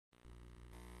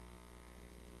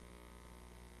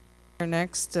Our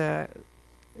next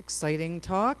exciting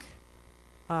talk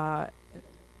uh,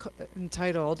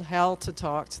 entitled How to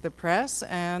Talk to the Press,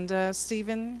 and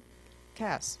Stephen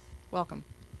Cass. Welcome.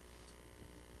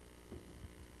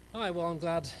 Hi, well, I'm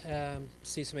glad to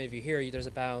see so many of you here. There's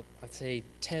about, I'd say,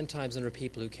 10 times the number of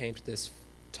people who came to this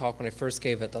talk when I first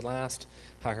gave it the last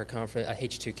hacker conference at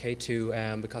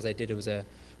H2K2 because I did, it was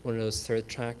one of those third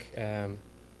track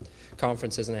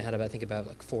conferences, and I had, I think, about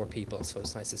like 4 people, so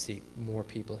it's nice to see more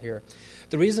people here.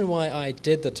 The reason why I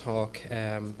did the talk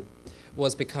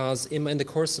was because in the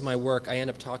course of my work, I end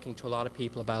up talking to a lot of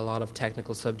people about a lot of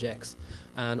technical subjects,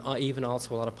 and even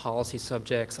also a lot of policy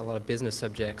subjects, a lot of business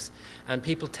subjects, and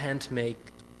people tend to make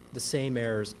the same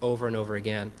errors over and over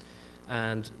again.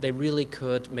 And they really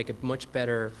could make a much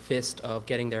better fist of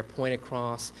getting their point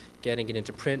across, getting it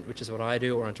into print, which is what I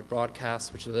do, or into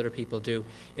broadcast, which is what other people do,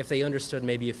 if they understood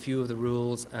maybe a few of the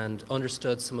rules and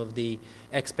understood some of the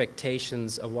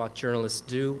expectations of what journalists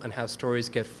do and how stories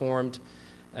get formed,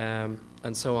 and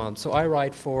so on. So I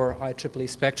write for IEEE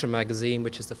Spectrum magazine,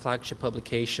 which is the flagship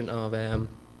publication of the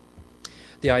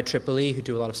IEEE, who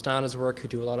do a lot of standards work, who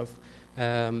do a lot of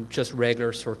just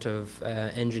regular sort of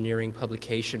engineering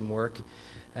publication work.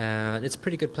 It's a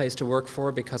pretty good place to work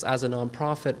for because as a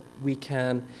non-profit we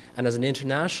can, and as an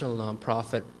international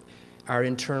non-profit, our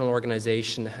internal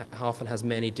organization often has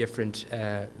many different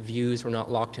views. We're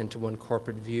not locked into one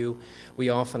corporate view. We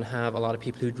often have a lot of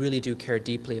people who really do care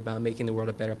deeply about making the world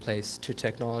a better place to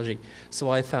technology. So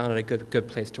I found it a good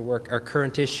place to work. Our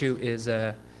current issue is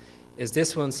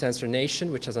this one, Censor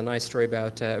Nation, which has a nice story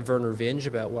about Werner Vinge,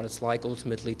 about what it's like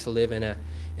ultimately to live in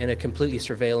a completely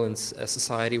surveillance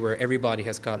society where everybody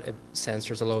has got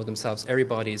censors all over themselves.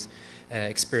 Everybody's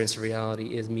experience of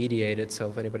reality is mediated. So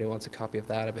if anybody wants a copy of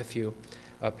that, I have a few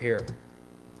up here.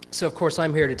 So of course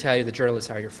I'm here to tell you that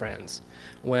journalists are your friends.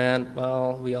 When,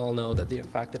 well, we all know that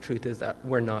the truth is that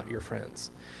we're not your friends.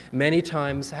 Many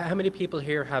times, how many people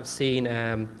here have seen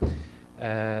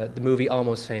the movie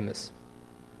Almost Famous?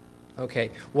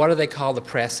 Okay, what do they call the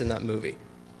press in that movie?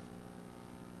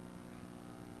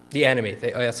 The enemy.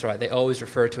 That's right. They always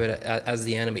refer to it as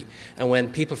the enemy. And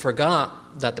when people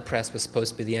forgot that the press was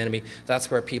supposed to be the enemy, that's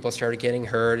where people started getting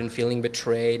hurt and feeling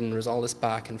betrayed, and there's all this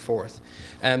back and forth.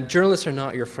 Journalists are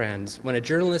not your friends. When a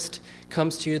journalist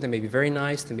comes to you, they may be very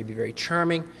nice, they may be very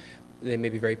charming, they may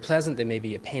be very pleasant, they may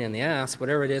be a pain in the ass,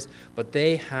 whatever it is, but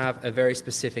they have a very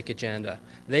specific agenda.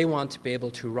 They want to be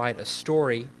able to write a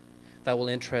story that will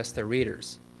interest their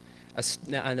readers.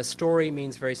 And a story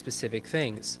means very specific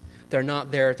things. They're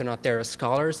not there as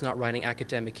scholars, they're not writing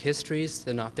academic histories,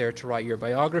 they're not there to write your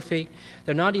biography,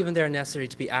 they're not even there necessarily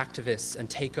to be activists and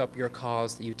take up your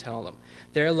cause that you tell them.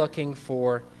 They're looking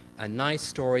for a nice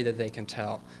story that they can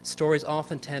tell. Stories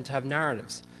often tend to have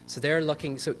narratives. So they're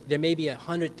looking, so there may be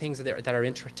 100 things that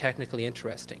are technically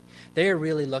interesting. They're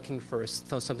really looking for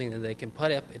something that they can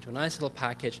put up into a nice little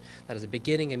package that has a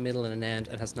beginning, a middle, and an end,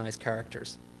 and has nice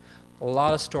characters. A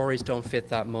lot of stories don't fit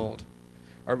that mold.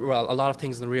 Or, well, a lot of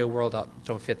things in the real world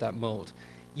don't fit that mold.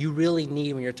 You really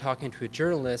need, when you're talking to a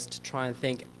journalist, to try and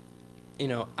think, you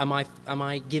know, am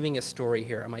I giving a story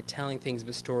here? Am I telling things of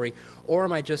a story? Or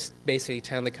am I just basically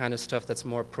telling the kind of stuff that's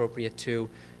more appropriate to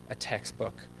a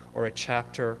textbook or a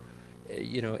chapter,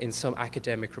 you know, in some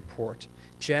academic report?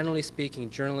 Generally speaking,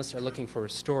 journalists are looking for a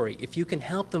story. If you can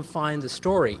help them find the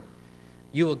story,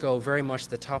 you will go very much to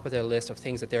the top of their list of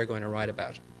things that they're going to write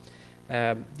about.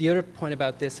 The other point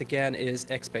about this, again, is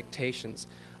expectations.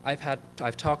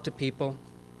 I've talked to people,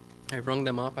 I've rung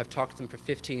them up, I've talked to them for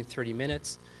 15, 30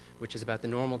 minutes, which is about the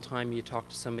normal time you talk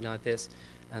to somebody like this,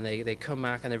 and they come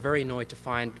back and they're very annoyed to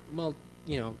find, well,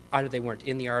 you know, either they weren't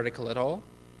in the article at all,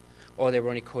 or they were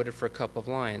only quoted for a couple of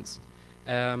lines.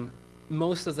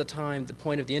 Most of the time, the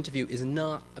point of the interview is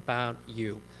not about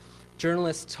you.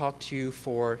 Journalists talk to you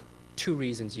for 2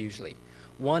 reasons usually.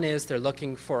 One is they're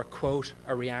looking for a quote,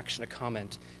 a reaction, a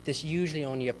comment. This usually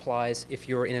only applies if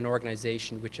you're in an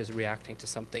organization which is reacting to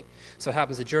something. So it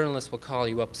happens a journalist will call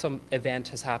you up, some event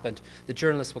has happened, the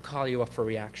journalist will call you up for a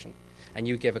reaction, and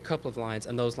you give a couple of lines,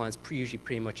 and those lines usually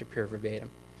pretty much appear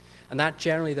verbatim. And that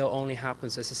generally, though, only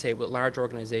happens, as I say, with large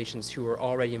organizations who are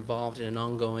already involved in an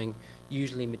ongoing,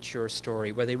 usually mature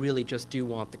story, where they really just do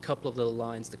want the couple of little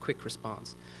lines, the quick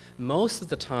response. Most of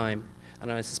the time,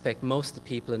 and I suspect most of the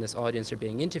people in this audience are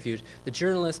being interviewed, the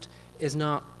journalist is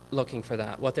not looking for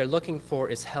that. What they're looking for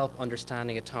is help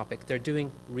understanding a topic. They're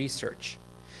doing research.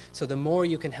 So the more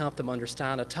you can help them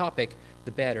understand a topic,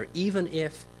 the better, even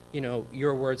if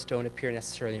your words don't appear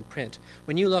necessarily in print.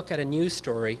 When you look at a news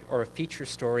story or a feature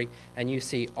story and you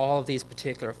see all of these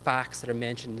particular facts that are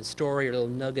mentioned in the story, or little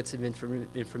nuggets of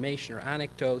information or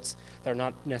anecdotes that are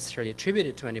not necessarily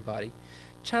attributed to anybody,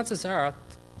 chances are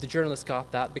the journalist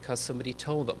got that because somebody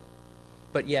told them.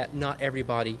 But yet not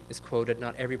everybody is quoted,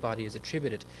 not everybody is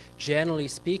attributed. Generally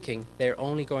speaking, they're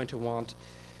only going to want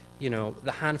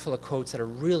the handful of quotes that are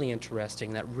really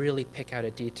interesting, that really pick out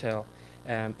a detail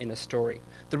in a story.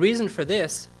 The reason for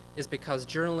this is because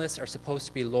journalists are supposed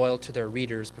to be loyal to their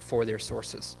readers before their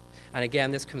sources. And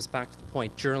again, this comes back to the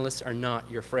point, journalists are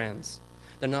not your friends.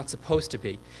 They're not supposed to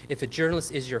be. If a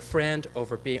journalist is your friend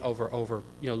over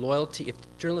loyalty, if the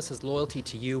journalist has loyalty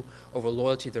to you over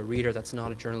loyalty to the reader, that's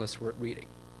not a journalist worth reading.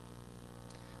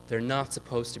 They're not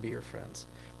supposed to be your friends.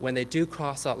 When they do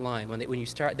cross that line,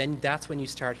 that's when you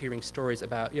start hearing stories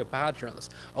about bad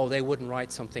journalists. Oh, they wouldn't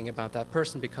write something about that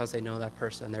person because they know that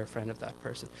person and they're a friend of that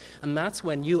person. And that's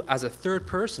when you, as a third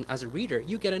person, as a reader,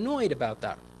 you get annoyed about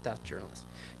that journalist.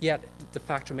 Yet the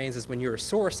fact remains is when you're a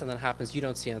source and that happens, you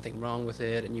don't see anything wrong with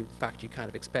it, and in fact you kind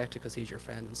of expect it because he's your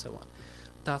friend and so on.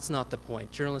 That's not the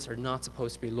point. Journalists are not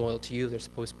supposed to be loyal to you. They're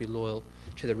supposed to be loyal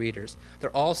to the readers.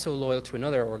 They're also loyal to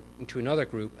another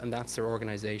group, and that's their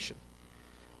organization.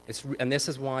 And this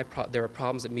is why there are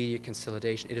problems with media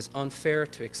consolidation. It is unfair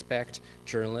to expect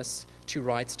journalists to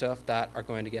write stuff that are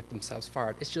going to get themselves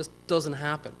fired. It just doesn't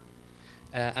happen.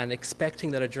 And expecting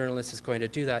that a journalist is going to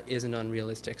do that is an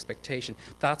unrealistic expectation.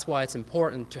 That's why it's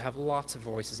important to have lots of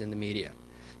voices in the media,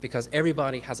 because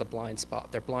everybody has a blind spot.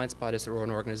 Their blind spot is their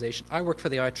own organization. I work for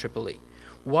the IEEE.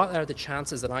 What are the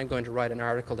chances that I'm going to write an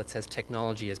article that says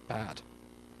technology is bad?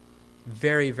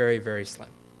 Very, very, very slim.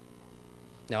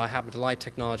 Now, I happen to like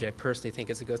technology. I personally think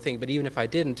it's a good thing. But even if I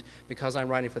didn't, because I'm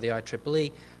writing for the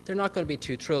IEEE, they're not going to be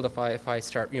too thrilled if I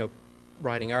start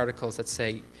writing articles that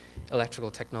say electrical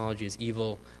technology is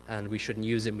evil and we shouldn't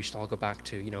use it and we should all go back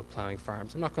to plowing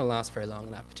farms. I'm not going to last very long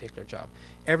in that particular job.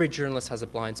 Every journalist has a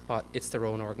blind spot. It's their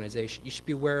own organization. You should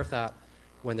be aware of that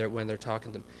when they're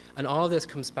talking to them. And all of this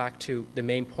comes back to the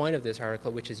main point of this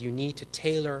article, which is you need to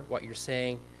tailor what you're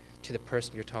saying to the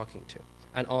person you're talking to,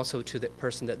 and also to the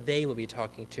person that they will be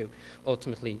talking to,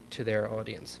 ultimately to their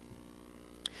audience.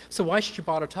 So why should you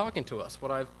bother talking to us?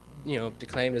 What I've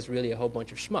declaimed is really a whole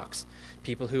bunch of schmucks.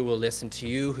 People who will listen to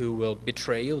you, who will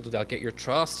betray you, they'll get your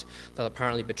trust, they'll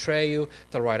apparently betray you,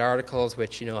 they'll write articles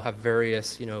which have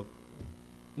various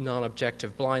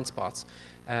non-objective blind spots.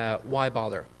 Why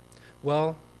bother?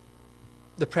 Well,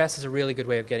 the press is a really good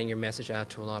way of getting your message out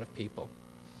to a lot of people.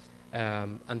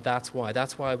 And that's why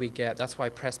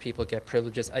press people get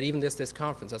privileges at even this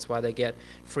conference. That's why they get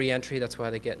free entry. That's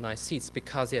why they get nice seats,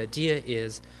 because the idea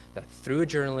is that through a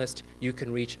journalist you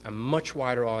can reach a much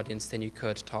wider audience than you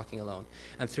could talking alone.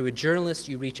 And through a journalist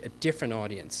you reach a different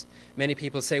audience. Many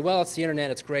people say, well, it's the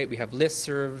internet, it's great, we have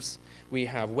listservs, we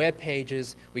have web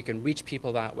pages, we can reach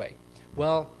people that way.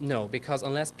 Well, no, because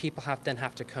unless people have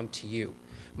to come to you.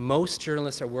 Most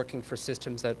journalists are working for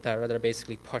systems that are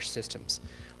basically push systems.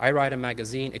 I write a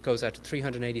magazine, it goes out to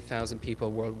 380,000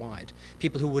 people worldwide,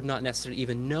 people who would not necessarily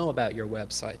even know about your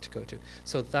website to go to.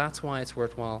 So that's why it's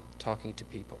worthwhile talking to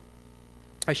people.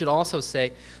 I should also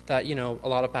say that, a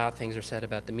lot of bad things are said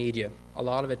about the media, a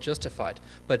lot of it justified,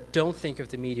 but don't think of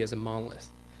the media as a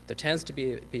monolith. There tends to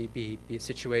be a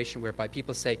situation whereby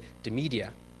people say the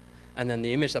media, and then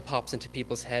the image that pops into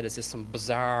people's head is just some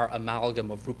bizarre amalgam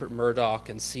of Rupert Murdoch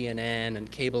and CNN and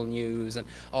cable news and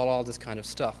all this kind of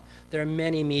stuff. There are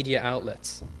many media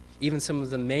outlets, even some of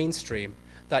the mainstream,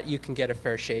 that you can get a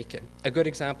fair shake in. A good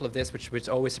example of this, which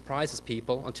always surprises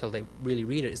people until they really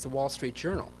read it, is the Wall Street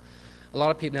Journal. A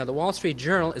lot of people, now the Wall Street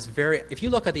Journal is if you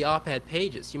look at the op-ed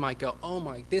pages, you might go, oh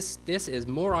my, this is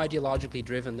more ideologically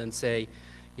driven than, say,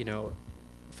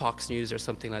 Fox News or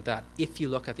something like that, if you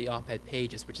look at the op-ed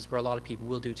pages, which is where a lot of people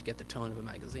will do to get the tone of a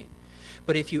magazine.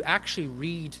 But if you actually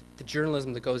read the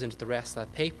journalism that goes into the rest of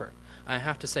that paper, I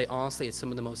have to say, honestly, it's some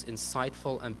of the most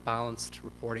insightful and balanced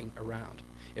reporting around.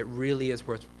 It really is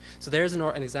worth. So there's an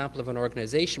example of an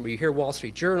organization where you hear Wall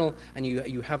Street Journal and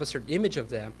you have a certain image of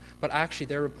them, but actually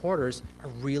their reporters are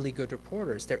really good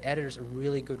reporters. Their editors are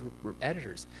really good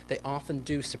editors. They often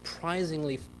do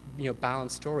surprisingly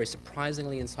balanced stories,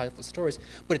 surprisingly insightful stories,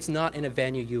 but it's not in a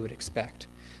venue you would expect.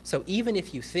 So even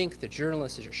if you think the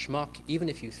journalist is a schmuck, even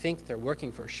if you think they're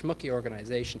working for a schmucky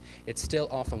organization, it's still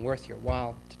often worth your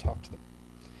while to talk to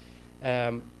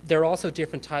them. There are also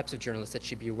different types of journalists that you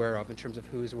should be aware of in terms of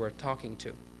who's worth talking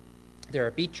to. There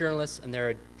are beat journalists and there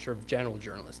are sort of general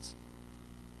journalists.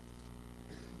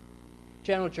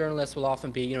 General journalists will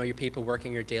often be, your people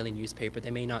working your daily newspaper.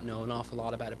 They may not know an awful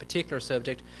lot about a particular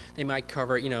subject. They might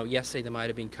cover, yesterday they might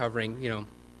have been covering,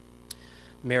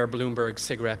 Mayor Bloomberg's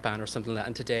cigarette ban or something like that,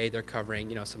 and today they're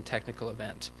covering, some technical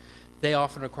event. They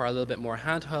often require a little bit more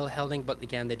hand-holding, but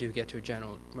again, they do get to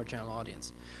a more general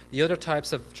audience. The other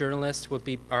types of journalists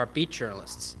are beat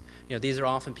journalists. These are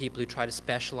often people who try to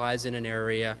specialize in an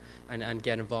area and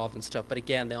get involved in stuff, but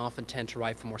again, they often tend to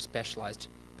write for more specialized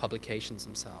publications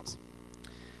themselves.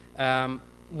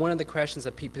 One of the questions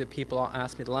that people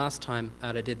asked me the last time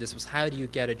that I did this was, how do you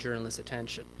get a journalist's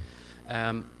attention?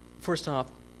 First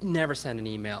off, never send an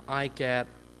email. I get,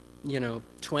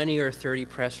 20 or 30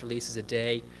 press releases a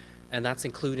day, and that's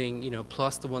including,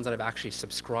 plus the ones that I've actually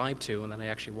subscribed to and that I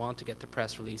actually want to get the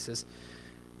press releases.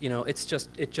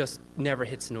 It just never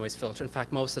hits the noise filter. In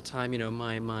fact, most of the time,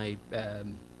 my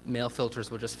mail filters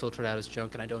will just filter it out as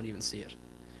junk and I don't even see it.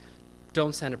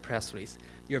 Don't send a press release.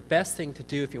 Your best thing to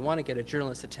do if you want to get a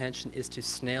journalist's attention is to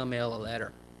snail mail a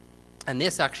letter. And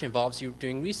this actually involves you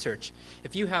doing research.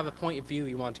 If you have a point of view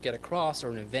you want to get across,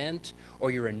 or an event,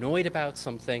 or you're annoyed about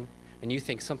something and you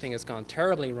think something has gone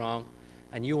terribly wrong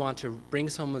and you want to bring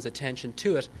someone's attention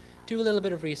to it, do a little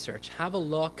bit of research. Have a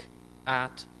look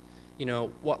at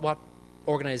what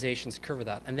organizations cover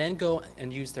that, and then go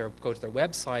to their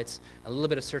websites, a little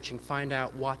bit of searching, find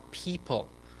out what people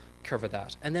cover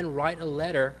that, and then write a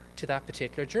letter to that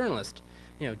particular journalist.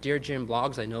 Dear Jim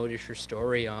Blogs, I noticed your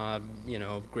story on,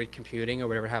 grid computing or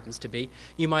whatever it happens to be.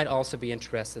 You might also be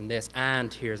interested in this,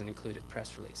 and here's an included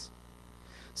press release.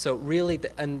 So really,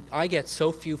 and I get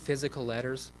so few physical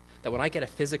letters that when I get a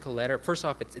physical letter, first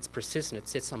off, it's persistent, it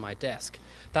sits on my desk.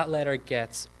 That letter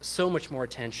gets so much more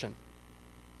attention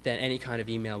than any kind of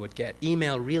email would get.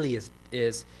 Email really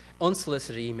is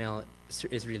unsolicited email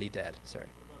is really dead. Sorry.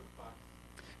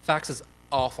 Fax is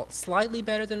awful. Slightly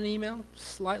better than an email,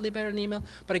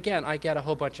 but again, I get a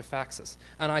whole bunch of faxes,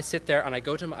 and I sit there and I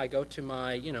go to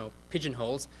my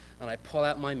pigeonholes and I pull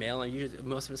out my mail, and usually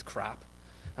most of it's crap,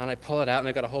 and I pull it out and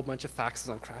I got a whole bunch of faxes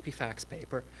on crappy fax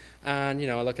paper, and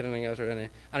I look at it and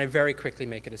I very quickly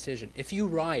make a decision. If you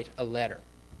write a letter,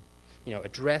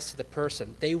 addressed to the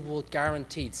person, they will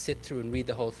guaranteed sit through and read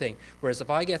the whole thing. Whereas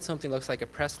if I get something that looks like a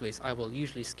press release, I will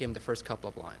usually skim the first couple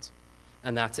of lines.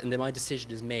 And that's it. And then my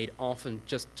decision is made often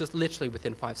just literally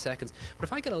within 5 seconds. But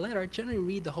if I get a letter, I generally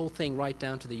read the whole thing right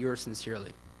down to the yours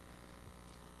sincerely.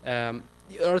 The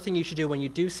other thing you should do when you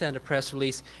do send a press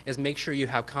release is make sure you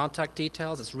have contact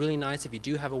details. It's really nice if you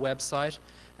do have a website.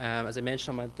 As I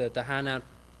mentioned on the handout,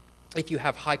 if you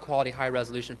have high quality, high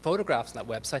resolution photographs on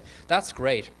that website, that's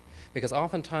great. Because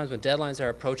oftentimes when deadlines are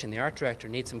approaching, the art director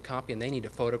needs some copy and they need a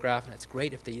photograph, and it's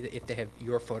great if they have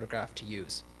your photograph to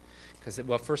use. Because,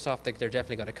 well, first off, they're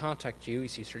definitely going to contact you,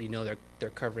 so you certainly know they're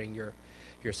covering your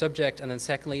subject, and then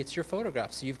secondly, it's your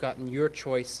photograph, so you've gotten your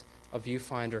choice of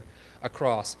viewfinder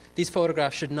across. These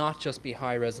photographs should not just be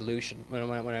high resolution.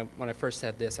 When I first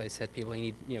said this, I said people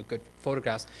need good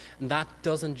photographs, and that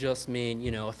doesn't just mean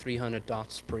 300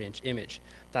 dots per inch image.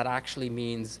 That actually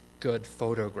means good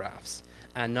photographs.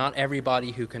 And not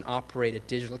everybody who can operate a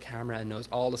digital camera and knows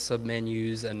all the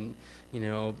submenus and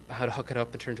how to hook it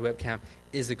up and turn to webcam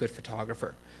is a good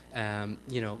photographer.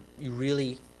 You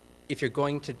really, if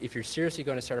you're seriously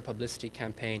going to start a publicity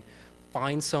campaign,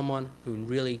 find someone who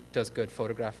really does good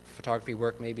photography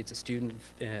work. Maybe it's a student,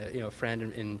 a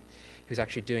friend who's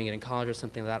actually doing it in college or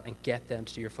something like that, and get them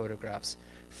to do your photographs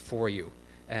for you.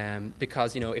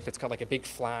 Because if it's got like a big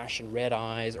flash and red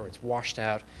eyes, or it's washed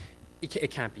out,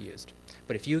 it can't be used.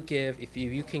 But if you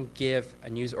can give a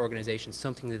news organization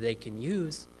something that they can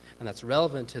use and that's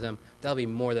relevant to them, they'll be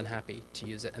more than happy to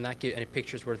use it. And a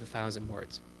picture's worth 1,000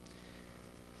 words.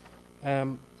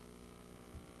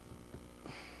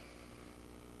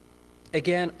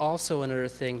 Again, also another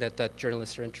thing that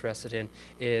journalists are interested in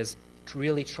is to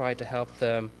really try to help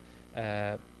them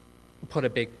what's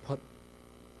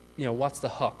the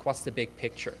hook? What's the big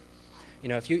picture?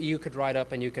 If you could write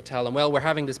up and you could tell them, well, we're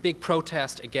having this big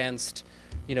protest against,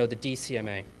 the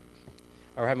DCMA,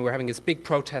 or we're having this big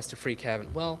protest to free Kevin.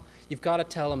 Well, you've got to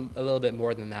tell them a little bit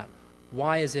more than that.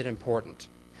 Why is it important?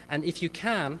 And if you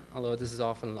can, although this is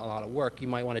often a lot of work, you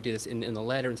might want to do this in the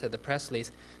letter instead of the press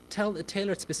release,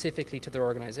 tailor it specifically to their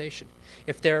organization.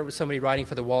 If they're somebody writing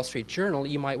for the Wall Street Journal,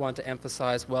 you might want to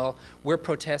emphasize, well, we're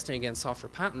protesting against software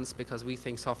patents because we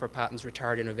think software patents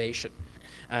retard innovation.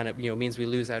 And it means we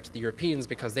lose out to the Europeans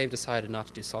because they've decided not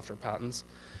to do software patents.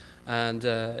 And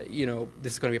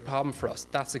this is going to be a problem for us.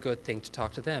 That's a good thing to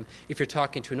talk to them. If you're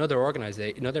talking to another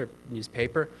organization, another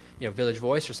newspaper, Village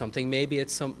Voice or something, maybe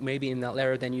in that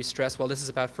letter then you stress, well, this is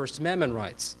about First Amendment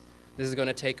rights. This is going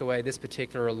to take away this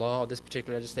particular law, this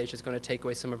particular legislation is going to take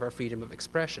away some of our freedom of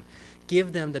expression.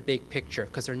 Give them the big picture,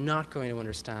 because they're not going to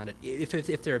understand it.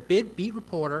 If they're a beat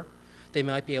reporter, they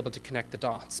might be able to connect the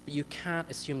dots, but you can't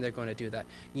assume they're going to do that.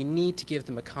 You need to give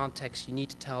them a context. You need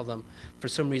to tell them, for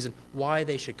some reason, why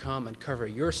they should come and cover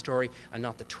your story and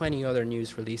not the 20 other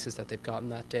news releases that they've gotten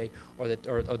that day, or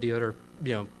the other,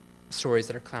 stories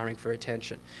that are clamoring for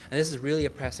attention. And this is really a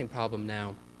pressing problem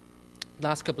now. The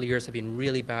last couple of years have been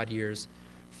really bad years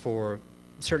for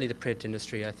certainly the print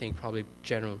industry, I think probably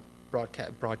general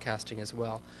broadcasting as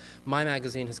well. My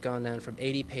magazine has gone down from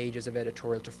 80 pages of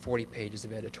editorial to 40 pages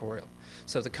of editorial.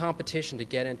 So the competition to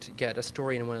get a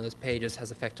story in one of those pages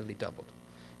has effectively doubled.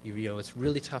 It's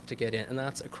really tough to get in, and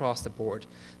that's across the board.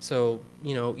 So,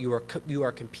 you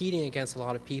are competing against a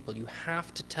lot of people. You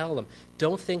have to tell them.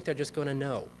 Don't think they're just going to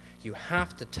know. You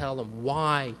have to tell them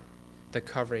why they're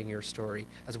covering your story,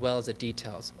 as well as the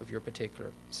details of your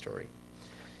particular story.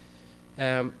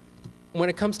 When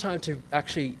it comes time to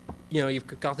actually, you've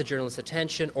got the journalist's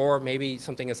attention, or maybe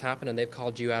something has happened and they've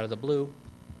called you out of the blue,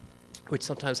 which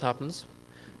sometimes happens,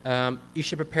 you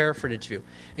should prepare for an interview.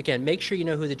 Again, make sure you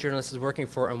know who the journalist is working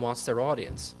for and what's their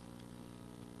audience.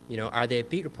 Are they a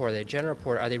beat reporter, are they a general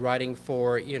reporter, are they writing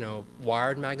for,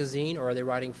 Wired magazine, or are they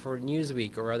writing for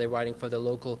Newsweek, or are they writing for the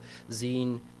local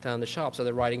zine down the shops, or are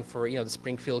they writing for, the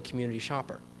Springfield Community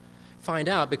Shopper? Find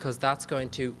out, because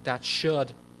that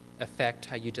should affect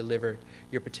how you deliver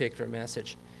your particular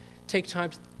message. Take time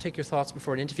to take your thoughts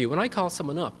before an interview. When I call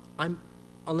someone up,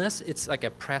 unless it's like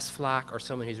a press flack or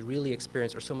someone who's really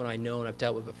experienced or someone I know and I've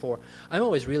dealt with before, I'm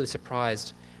always really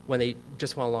surprised when they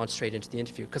just want to launch straight into the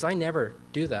interview, because I never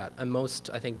do that, and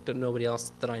I think nobody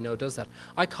else that I know does that.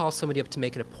 I call somebody up to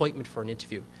make an appointment for an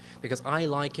interview, because I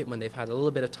like it when they've had a little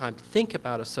bit of time to think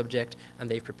about a subject and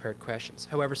they've prepared questions.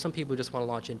 However, some people just want to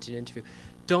launch into an interview.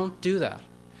 Don't do that,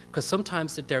 because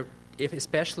sometimes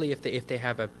especially if they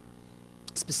have a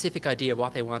specific idea of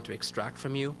what they want to extract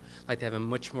from you, like they have a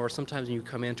much more, sometimes when you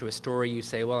come into a story, you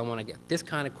say, well, I want to get this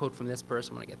kind of quote from this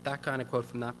person, I want to get that kind of quote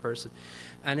from that person.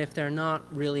 And if they're not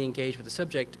really engaged with the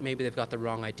subject, maybe they've got the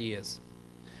wrong ideas.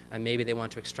 And maybe they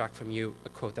want to extract from you a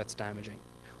quote that's damaging,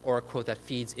 or a quote that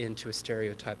feeds into a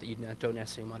stereotype that you don't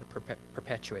necessarily want to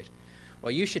perpetuate.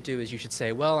 What you should do is you should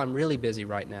say, well, I'm really busy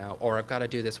right now, or I've got to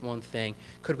do this one thing.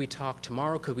 Could we talk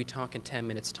tomorrow? Could we talk in 10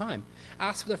 minutes' time?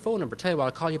 Ask for their phone number. Tell you what,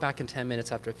 I'll call you back in 10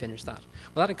 minutes after I finish that.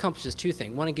 Well, that accomplishes two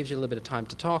things. One, it gives you a little bit of time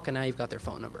to talk, and now you've got their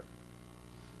phone number.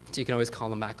 So you can always call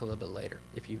them back a little bit later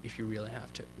if you really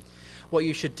have to. What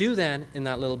you should do then, in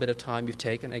that little bit of time you've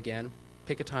taken, again,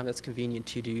 pick a time that's convenient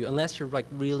to you. Unless you're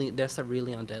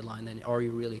really on deadline, then, or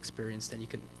you're really experienced, then you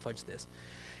can fudge this.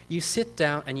 You sit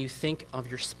down and you think of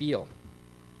your spiel.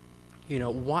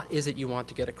 What is it you want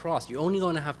to get across? You're only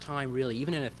going to have time, really,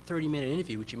 even in a 30-minute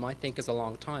interview, which you might think is a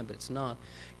long time, but it's not.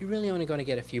 You're really only going to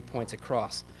get a few points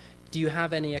across. Do you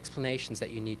have any explanations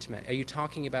that you need to make? Are you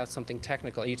talking about something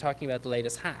technical? Are you talking about the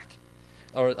latest hack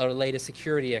or the latest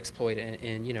security exploit in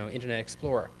Internet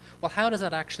Explorer? Well, how does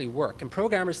that actually work? And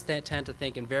programmers tend to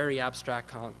think in very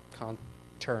abstract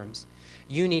terms.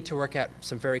 You need to work out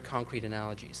some very concrete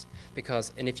analogies,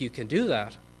 and if you can do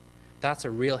that, that's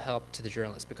a real help to the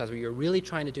journalist, because what you're really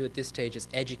trying to do at this stage is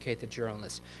educate the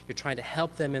journalist. You're trying to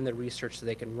help them in their research so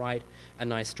they can write a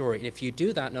nice story. And if you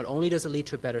do that, not only does it lead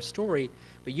to a better story,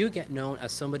 but you get known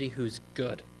as somebody who's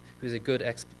good, who's a good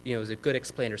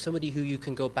explainer, somebody who you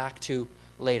can go back to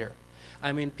later.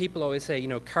 I mean, people always say,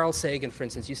 Carl Sagan, for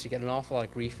instance, used to get an awful lot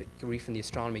of grief in the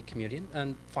astronomy community,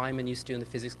 and Feynman used to in the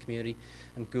physics community,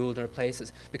 and Gould and other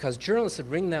places, because journalists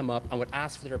would ring them up and would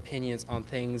ask for their opinions on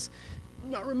things.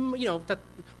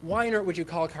 Why on earth would you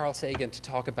call Carl Sagan to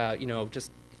talk about,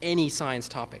 just any science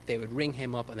topic? They would ring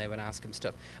him up and they would ask him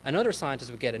stuff. And other scientists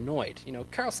would get annoyed.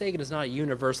 Carl Sagan is not a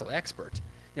universal expert.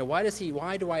 Why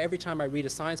do I, every time I read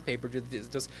a science paper,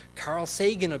 does Carl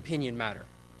Sagan opinion matter?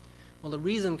 Well, the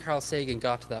reason Carl Sagan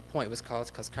got to that point was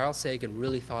because Carl Sagan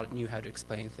really thought it knew how to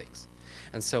explain things.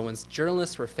 And so when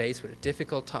journalists were faced with a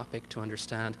difficult topic to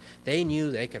understand, they knew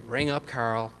they could ring up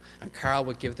Carl, and Carl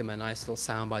would give them a nice little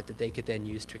soundbite that they could then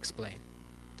use to explain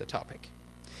the topic.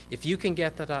 If you can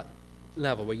get to that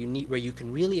level where you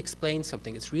can really explain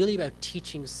something, it's really about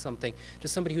teaching something to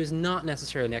somebody who is not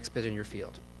necessarily an expert in your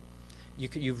field.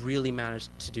 You've really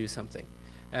managed to do something.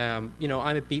 I'm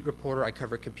a beat reporter. I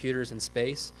cover computers and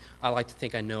space. I like to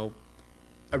think I know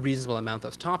a reasonable amount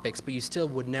of those topics, but you still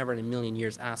would never in a million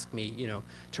years ask me,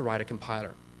 to write a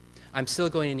compiler. I'm still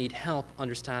going to need help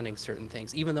understanding certain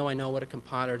things, even though I know what a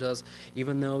compiler does,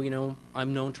 even though,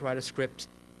 I'm known to write a script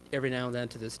every now and then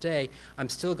to this day, I'm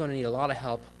still going to need a lot of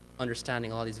help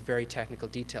understanding all these very technical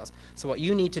details. So what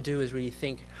you need to do is really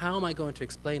think, how am I going to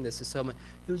explain this to someone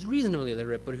who's reasonably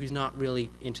literate but who's not really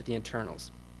into the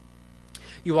internals?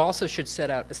 You also should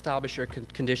establish your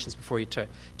conditions before you talk.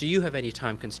 Do you have any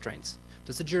time constraints?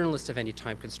 Does the journalist have any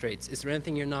time constraints? Is there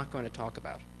anything you're not going to talk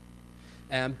about?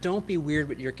 Don't be weird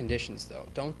with your conditions, though.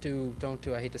 Don't do,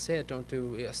 I hate to say it, don't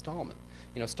do Stallman.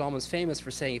 Stallman's famous for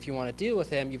saying if you want to deal with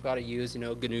him, you've got to use,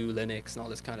 GNU Linux and all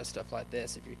this kind of stuff like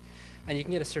this. And you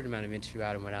can get a certain amount of interview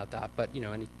out of him without that, but,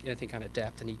 anything kind of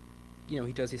depth, and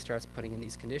he starts putting in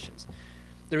these conditions.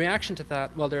 The reaction to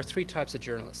that, well, there are 3 types of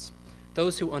journalists.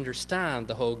 Those who understand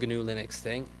the whole GNU Linux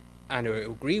thing and who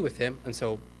agree with him, and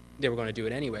so they were going to do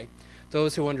it anyway.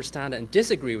 Those who understand it and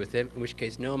disagree with him, in which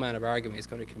case no amount of argument is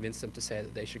going to convince them to say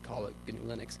that they should call it GNU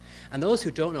Linux. And those who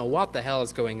don't know what the hell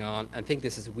is going on and think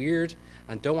this is weird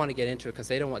and don't want to get into it because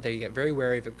they get very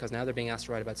wary of it because now they're being asked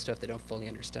to write about stuff they don't fully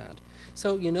understand.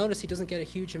 So you notice he doesn't get a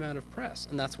huge amount of press,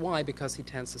 and that's why, because he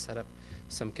tends to set up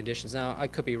some conditions. Now, I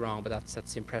could be wrong, but that's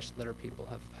the impression that other people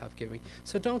have given me.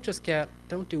 So don't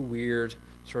do weird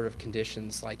sort of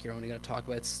conditions like you're only going to talk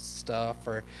about stuff,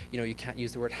 or you can't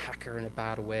use the word hacker in a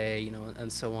bad way,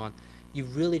 and so on.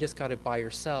 You've really just got to by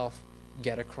yourself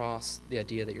get across the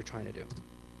idea that you're trying to do.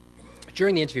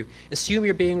 During the interview, assume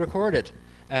you're being recorded.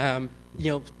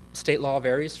 State law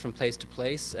varies from place to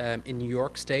place. In New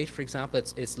York State, for example,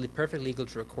 it's perfectly legal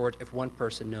to record if one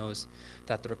person knows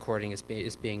that the recording is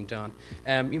being done.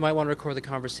 You might want to record the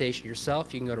conversation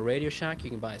yourself. You can go to Radio Shack. You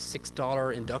can buy a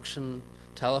 $6 induction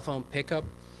telephone pickup,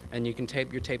 and you can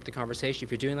tape the conversation.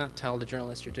 If you're doing that, tell the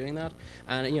journalist you're doing that,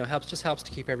 and it helps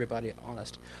to keep everybody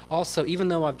honest. Also, even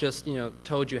though I've just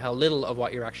told you how little of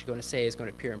what you're actually going to say is going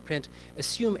to appear in print,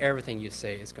 assume everything you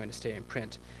say is going to stay in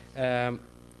print.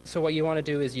 So what you want to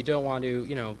do is you don't want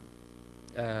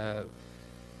to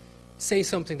say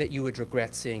something that you would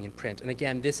regret seeing in print. And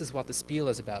again, this is what the spiel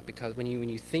is about, because when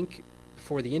you think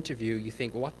before the interview, you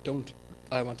think, what don't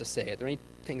I want to say? Are there any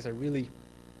things I really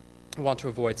want to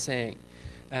avoid saying?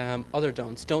 Other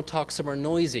don'ts. Don't talk somewhere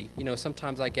noisy.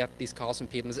 Sometimes I get these calls from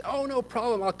people and say, oh, no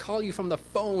problem, I'll call you from the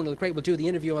phone. Great, we'll do the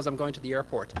interview as I'm going to the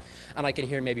airport. And I can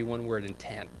hear maybe one word in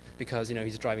 10 because,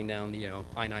 he's driving down the,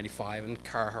 I-95 and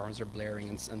car horns are blaring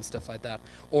and stuff like that.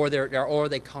 Or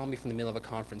they call me from the middle of a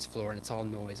conference floor and it's all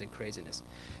noise and craziness.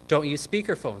 Don't use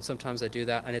speakerphone. Sometimes I do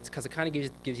that, and it's because it kind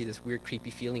of gives you this weird, creepy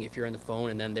feeling if you're on the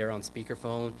phone and then they're on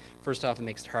speakerphone. First off, it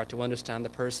makes it hard to understand the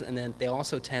person, and then they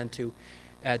also tend to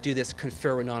do this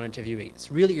confer with non-interviewee.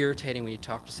 It's really irritating when you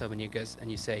talk to someone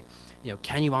and you say,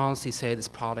 can you honestly say this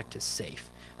product is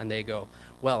safe? And they go,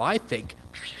 well, I think,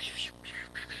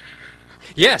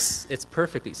 yes, it's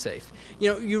perfectly safe.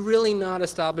 You're really not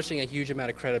establishing a huge amount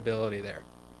of credibility there.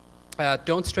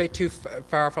 Don't stray too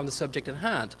far from the subject at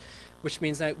hand, which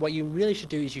means that what you really should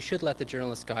do is you should let the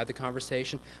journalist guide the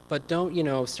conversation, but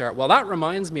don't, start, well, that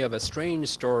reminds me of a strange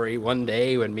story one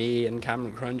day when me and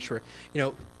Cameron Crunch were,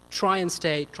 try and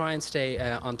stay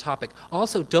on topic.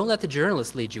 Also, don't let the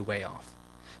journalist lead you way off,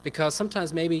 because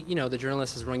sometimes maybe the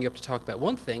journalist is running you up to talk about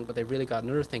one thing, but they've really got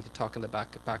another thing to talk in the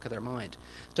back of their mind.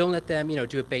 Don't let them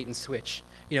do a bait and switch.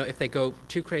 If they go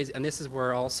too crazy, and this is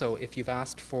where also if you've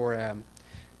asked for a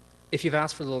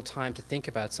little time to think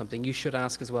about something, you should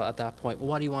ask as well at that point, well,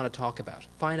 what do you want to talk about?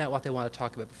 Find out what they want to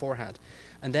talk about beforehand.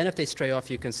 And then if they stray off,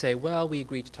 you can say, well, we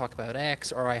agreed to talk about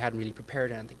X, or I hadn't really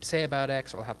prepared anything to say about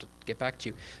X, or I'll have to get back to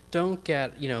you.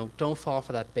 Don't fall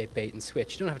for that bait and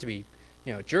switch. You don't have to be,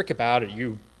 a jerk about it.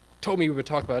 You told me we would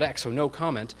talk about X, so no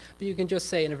comment. But you can just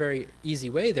say in a very easy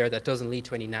way there that doesn't lead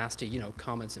to any nasty,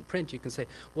 comments in print. You can say,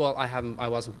 well, I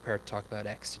wasn't prepared to talk about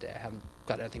X today. I haven't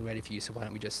got anything ready for you, so why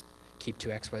don't we just keep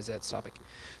to X, Y, Z topic.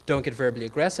 Don't get verbally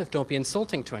aggressive. Don't be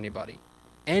insulting to anybody,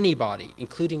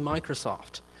 including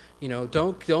Microsoft.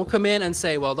 Don't come in and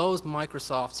say, well, those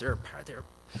Microsofts are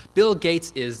Bill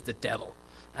Gates is the devil,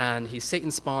 and he's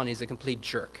Satan's spawn. He's a complete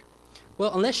jerk.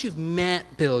 Well, unless you've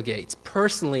met Bill Gates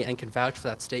personally and can vouch for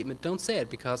that statement, don't say it,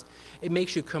 because it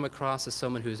makes you come across as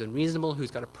someone who's unreasonable,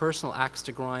 who's got a personal axe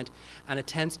to grind, and it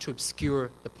tends to obscure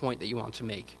the point that you want to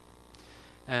make.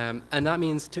 And that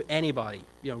means to anybody,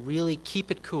 really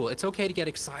keep it cool. It's okay to get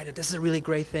excited. This is a really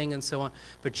great thing and so on.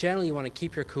 But generally, you want to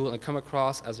keep your cool and come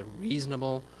across as a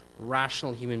reasonable,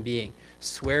 rational human being.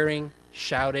 Swearing,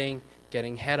 shouting,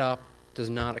 getting head up does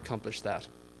not accomplish that.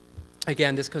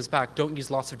 Again, this comes back. Don't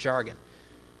use lots of jargon.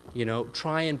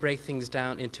 Try and break things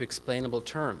down into explainable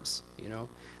terms.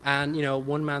 And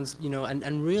one man's,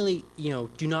 and really,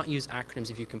 do not use acronyms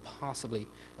if you can possibly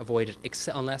avoid it,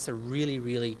 except unless they're really,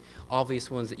 really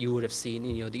obvious ones that you would have seen,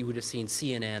 that you would have seen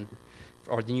CNN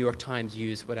or the New York Times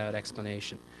use without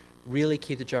explanation. Really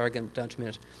keep the jargon down to a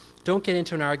minute. Don't get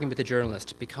into an argument with the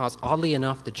journalist, because oddly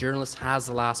enough, the journalist has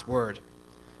the last word.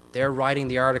 They're writing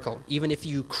the article. Even if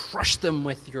you crush them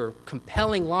with your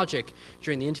compelling logic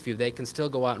during the interview, they can still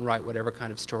go out and write whatever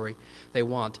kind of story they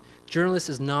want. Journalist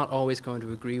is not always going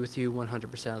to agree with you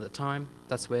 100% of the time.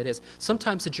 That's the way it is.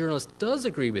 Sometimes the journalist does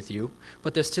agree with you,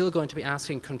 but they're still going to be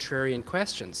asking contrarian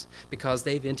questions because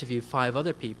they've interviewed 5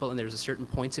 other people and there's a certain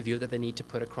points of view that they need to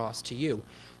put across to you.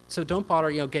 So don't bother,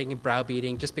 getting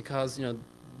browbeating just because,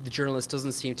 the journalist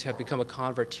doesn't seem to have become a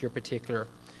convert to your particular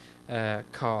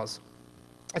cause.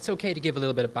 It's okay to give a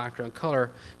little bit of background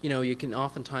color. You can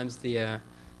oftentimes the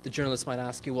journalist might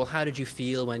ask you, well, how did you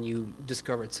feel when you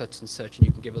discovered such and such, and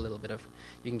you can give a little bit of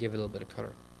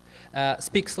color.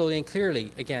 Speak slowly and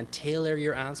clearly. Again, tailor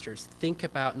your answers. Think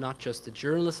about not just the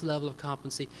journalist's level of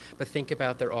competency, but think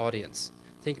about their audience.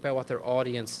 Think about what their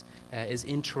audience is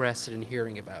interested in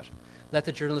hearing about. Let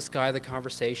the journalist guide the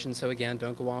conversation. So again,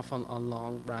 don't go off on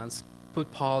long rants. Put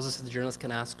pauses so the journalist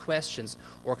can ask questions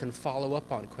or can follow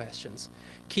up on questions.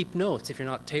 Keep notes if you're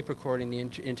not tape recording the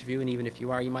interview, and even if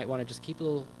you are, you might want to just keep a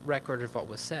little record of what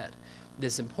was said.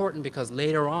 This is important because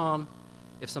later on,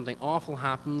 if something awful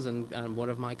happens and one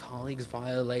of my colleagues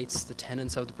violates the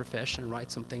tenets of the profession and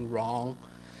writes something wrong,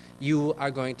 you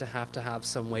are going to have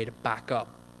some way to back up,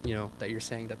 that you're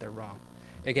saying that they're wrong.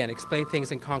 Again, explain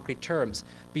things in concrete terms.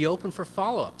 Be open for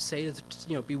follow-up.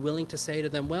 Be willing to say to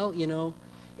them, well,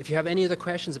 if you have any other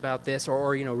questions about this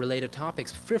or related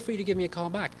topics, feel free to give me a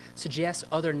call back. Suggest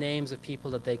other names of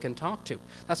people that they can talk to.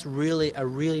 That's really a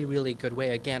really good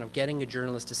way, again, of getting a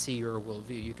journalist to see your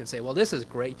worldview. You can say, well, this is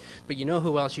great, but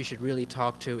who else you should really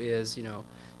talk to is,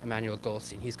 Emmanuel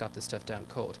Goldstein. He's got this stuff down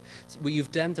cold. So what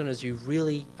you've done is you've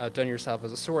really done yourself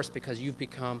as a source, because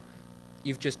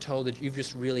you've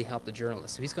just really helped the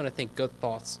journalist. So he's going to think good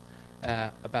thoughts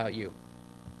about you.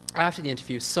 After the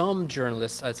interview, some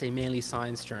journalists, I'd say mainly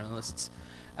science journalists,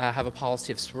 have a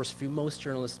policy of source review. Most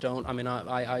journalists don't. I mean,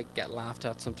 I get laughed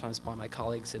at sometimes by my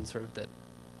colleagues in sort of the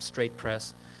straight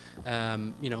press,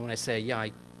 when I say, yeah,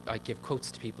 I give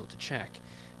quotes to people to check.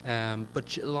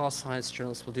 But a lot of science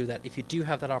journalists will do that. If you do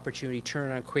have that opportunity, turn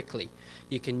around quickly.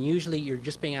 You're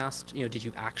just being asked, did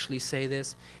you actually say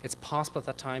this? It's possible at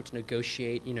that time to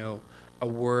negotiate, a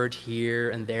word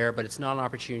here and there, but it's not an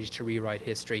opportunity to rewrite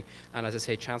history. And as I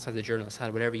say, chances are the journalists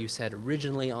had whatever you said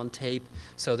originally on tape,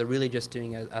 so they're really just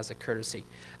doing it as a courtesy.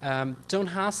 Don't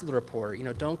hassle the reporter.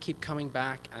 Don't keep coming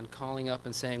back and calling up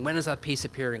and saying, when is that piece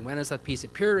appearing? When is that piece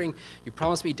appearing? You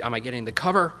promised me, am I getting the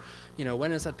cover?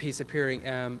 When is that piece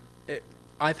appearing?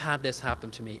 I've had this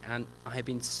happen to me, and I've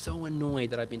been so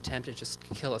annoyed that I've been tempted to just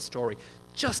kill a story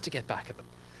just to get back at them.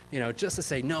 Just to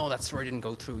say, no, that story didn't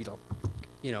go through.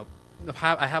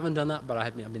 I haven't done that, but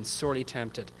I've been sorely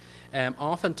tempted.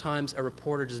 Oftentimes, a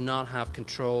reporter does not have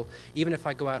control. Even if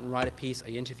I go out and write a piece, I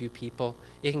interview people,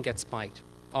 it can get spiked,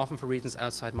 often for reasons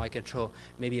outside my control.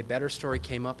 Maybe a better story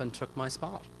came up and took my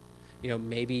spot.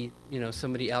 Maybe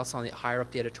somebody else higher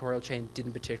up the editorial chain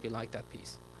didn't particularly like that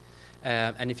piece.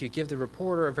 And if you give the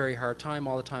reporter a very hard time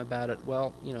all the time about it,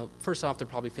 well, first off, they're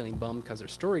probably feeling bummed because their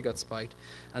story got spiked,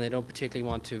 and they don't particularly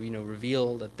want to,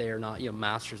 reveal that they're not,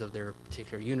 masters of their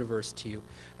particular universe to you.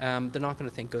 They're not going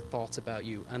to think good thoughts about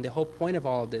you. And the whole point of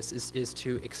all of this is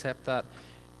to accept that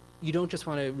you don't just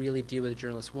want to really deal with a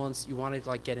journalist once. You want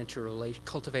to get into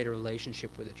cultivate a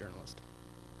relationship with a journalist.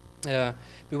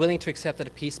 Be willing to accept that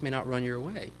a piece may not run your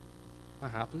way. That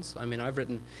happens. I mean,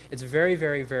 it's very,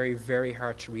 very, very, very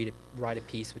hard to write a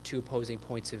piece with 2 opposing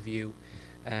points of view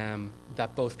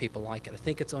that both people like it. I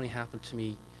think it's only happened to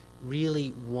me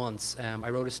really once.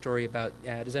 I wrote a story about,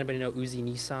 does anybody know Uzi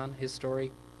Nissan, his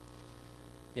story?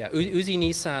 Yeah, Uzi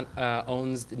Nissan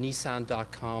owns the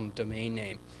Nissan.com domain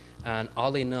name. And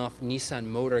oddly enough, Nissan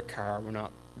Motor Car were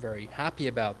not very happy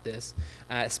about this,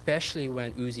 especially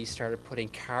when Uzi started putting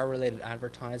car-related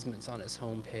advertisements on his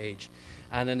homepage.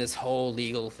 And then this whole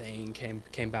legal thing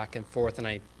came back and forth, and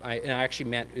I actually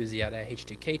met Uzi at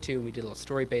H2K2, and we did a little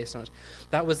story based on it.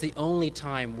 That was the only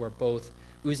time where both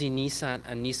Uzi Nissan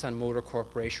and Nissan Motor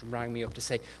Corporation rang me up to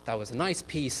say that was a nice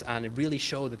piece, and it really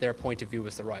showed that their point of view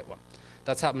was the right one.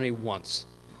 That's happened to me once.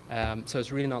 So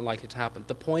it's really not likely to happen.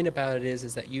 The point about it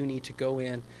is that you need to go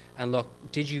in and look,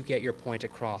 did you get your point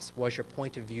across? Was your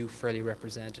point of view fairly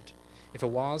represented? If it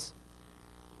was,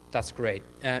 that's great.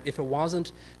 If it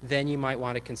wasn't, then you might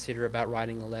want to consider about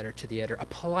writing a letter to the editor, a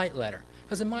polite letter,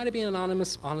 because it might have been an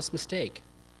honest mistake.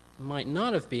 It might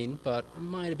not have been, but it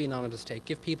might have been an honest mistake.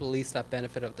 Give people at least that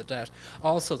benefit of the doubt.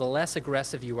 Also, the less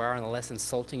aggressive you are and the less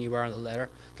insulting you are in the letter,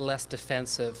 the less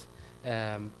defensive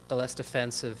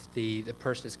the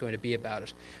person is going to be about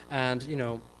it. And,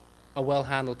 a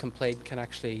well-handled complaint can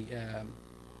actually,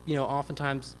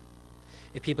 oftentimes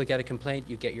if people get a complaint,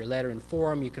 you get your letter in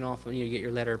form. You can often get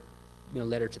your letter,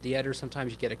 letter to the editor.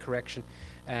 Sometimes you get a correction.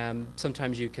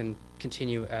 Sometimes you can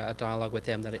continue a dialogue with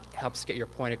them that it helps get your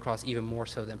point across even more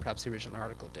so than perhaps the original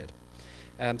article did.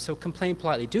 So complain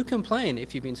politely. Do complain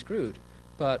if you've been screwed,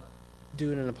 but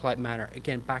do it in a polite manner.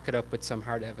 Again, back it up with some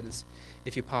hard evidence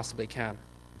if you possibly can.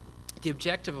 The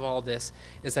objective of all this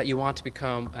is that you want to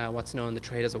become what's known in the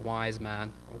trade as a wise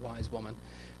man or wise woman,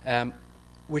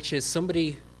 which is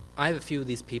somebody. I have a few of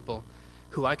these people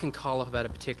who I can call up about a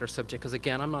particular subject, because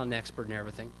again, I'm not an expert in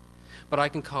everything, but I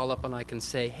can call up and I can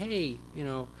say, hey,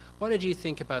 what did you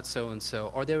think about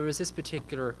so-and-so? Or there was this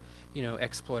particular,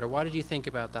 exploit, or what did you think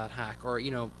about that hack? Or,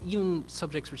 even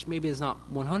subjects which maybe is not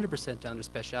 100% down their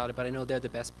speciality, but I know they're the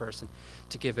best person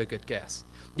to give a good guess.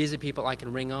 These are people I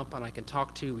can ring up and I can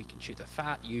talk to. We can shoot the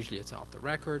fat. Usually it's off the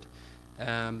record.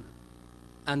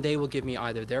 And they will give me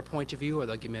either their point of view, or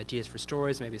they'll give me ideas for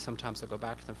stories. Maybe sometimes I'll go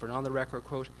back to them for an on-the-record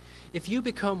quote. If you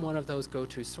become one of those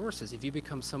go-to sources, if you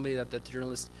become somebody that the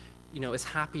journalist, is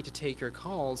happy to take your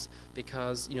calls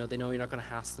because, they know you're not going to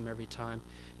hassle them every time,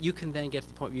 you can then get to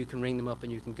the point where you can ring them up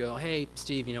and you can go, hey,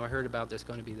 Steve, I heard about there's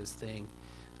going to be this thing,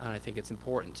 and I think it's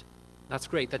important. That's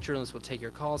great. That journalist will take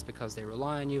your calls because they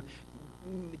rely on you.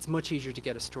 It's much easier to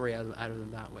get a story out of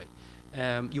them that way.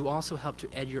 You also help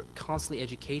to you're constantly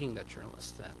educating that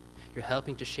journalist then. You're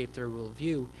helping to shape their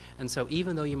worldview. And so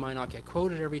even though you might not get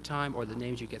quoted every time, or the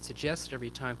names you get suggested every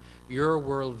time, your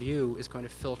worldview is going to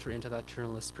filter into that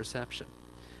journalist's perception.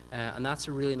 And that's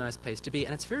a really nice place to be.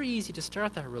 And it's very easy to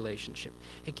start that relationship.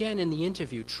 Again, in the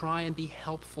interview, try and be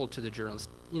helpful to the journalist.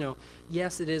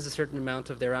 Yes, it is a certain amount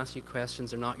of they're asking you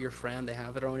questions, they're not your friend, they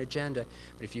have their own agenda.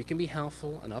 But if you can be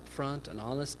helpful and upfront and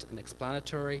honest and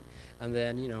explanatory, and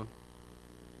then,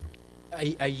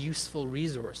 a useful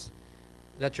resource,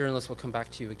 that journalist will come back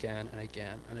to you again and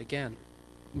again and again,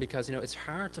 because it's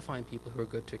hard to find people who are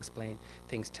good to explain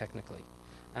things technically,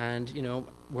 and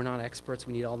we're not experts.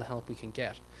 We need all the help we can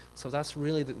get. So that's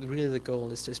really the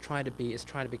goal, is try to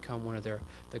become one of their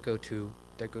go-to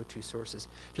sources.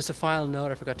 Just a final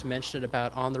note, I forgot to mention it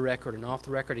about on the record and off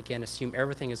the record. Again, assume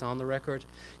everything is on the record.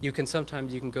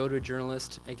 Sometimes you can go to a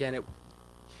journalist. Again,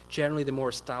 generally, the more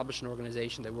established an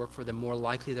organization they work for, the more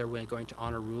likely they're going to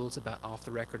honor rules about off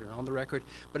the record and on the record.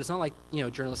 But it's not like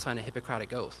journalists sign a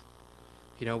Hippocratic oath,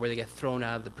 where they get thrown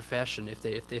out of the profession if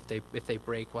they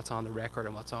break what's on the record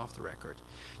and what's off the record.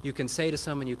 You can say to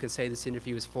someone, this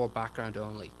interview is for background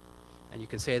only, and you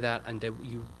can say that, and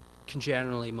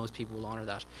generally most people will honor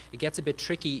that. It gets a bit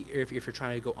tricky if you're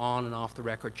trying to go on and off the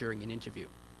record during an interview,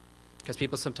 because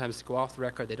people sometimes go off the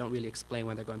record, they don't really explain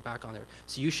when they're going back on there.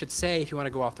 So you should say, if you want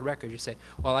to go off the record, you say,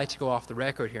 well, I like to go off the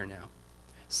record here now.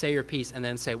 Say your piece and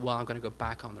then say, well, I'm going to go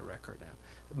back on the record now.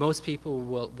 Most people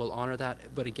will honor that,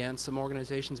 but again, some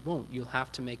organizations won't. You'll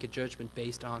have to make a judgment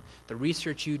based on the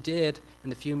research you did in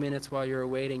the few minutes while you're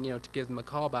waiting, to give them a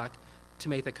call back, to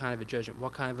make that kind of a judgment.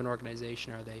 What kind of an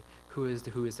organization are they? Who is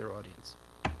their audience?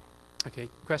 Okay,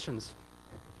 questions?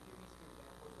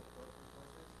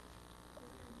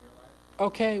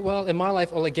 Okay, well, in my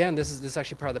life, again, this is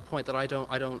actually part of the point that I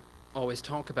don't always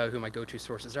talk about who my go-to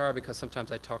sources are, because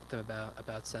sometimes I talk to them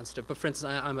about sensitive. But for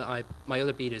instance, my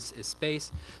other beat is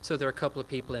space. So there are a couple of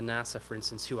people in NASA, for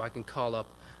instance, who I can call up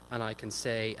and I can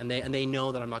say, and they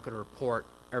know that I'm not going to report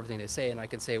everything they say, and I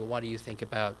can say, well, what do you think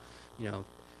about,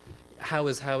 how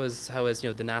is the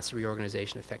NASA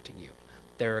reorganization affecting you?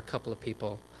 There are a couple of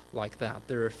people like that.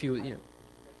 There are a few,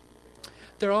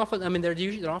 they're often,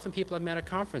 they're often people I've met at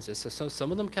conferences. So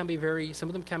some of them can be some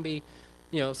of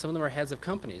them are heads of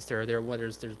companies.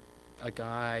 There's a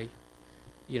guy,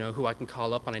 who I can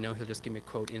call up and I know he'll just give me a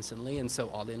quote instantly. And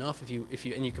so oddly enough, and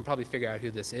you can probably figure out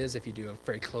who this is if you do a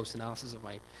very close analysis of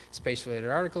my space-related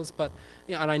articles. But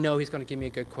and I know he's going to give me a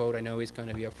good quote. I know he's going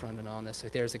to be upfront and honest. So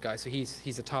there's a guy. So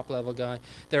he's a top-level guy.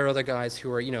 There are other guys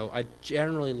who are, I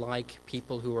generally like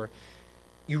people who are.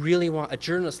 A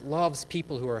journalist loves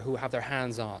people who have their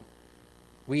hands on.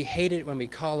 We hate it when we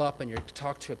call up and you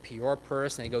talk to a PR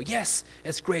person and they go, yes,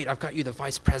 it's great, I've got you the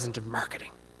vice president of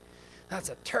marketing. That's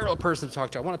a terrible person to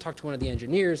talk to. I want to talk to one of the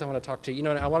engineers. I want to talk to,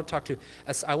 I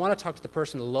want to talk to the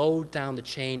person low down the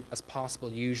chain as possible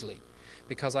usually,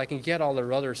 because I can get all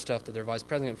their other stuff that they're vice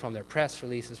president from their press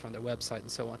releases, from their website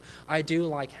and so on. I do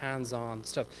like hands-on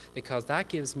stuff because that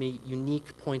gives me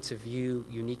unique points of view,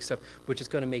 unique stuff, which is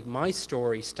going to make my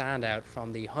story stand out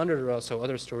from the 100 or so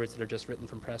other stories that are just written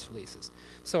from press releases.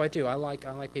 So I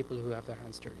like people who have their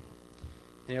hands dirty.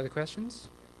 Any other questions?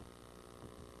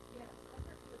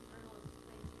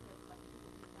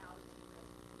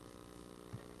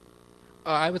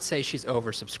 I would say she's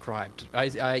oversubscribed.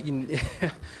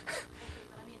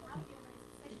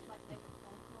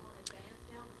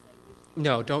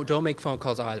 No, don't make phone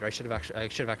calls either. I should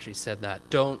have actually said that.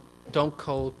 Don't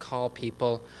cold call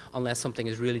people unless something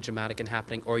is really dramatic and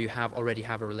happening, or you already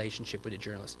have a relationship with a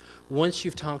journalist. Once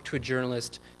you've talked to a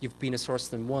journalist, you've been a source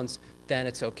to them once, then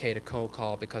it's okay to cold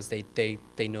call because they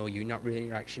know you.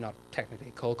 You're actually not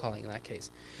technically cold calling in that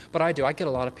case. But I get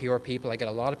a lot of PR people. I get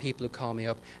a lot of people who call me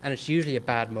up, and it's usually a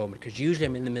bad moment because usually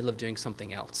I'm in the middle of doing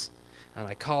something else. And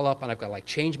I call up and I've got like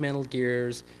change mental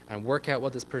gears and work out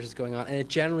what this person's going on. And it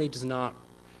generally does not,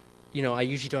 I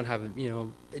usually don't have,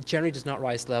 it generally does not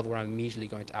rise to the level where I'm immediately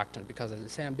going to act on it because, as I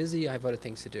say, I'm busy, I have other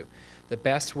things to do. The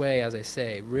best way, as I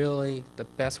say, really the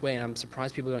best way, and I'm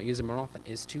surprised people don't use it more often,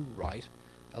 is to write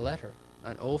a letter,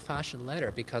 an old-fashioned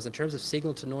letter, because in terms of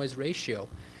signal-to-noise ratio,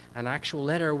 an actual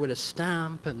letter with a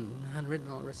stamp and handwritten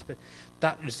and all the rest of it,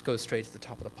 that just goes straight to the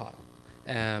top of the pile.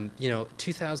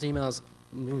 2,000 emails,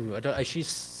 she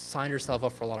signed herself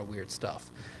up for a lot of weird stuff.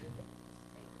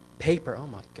 Paper, oh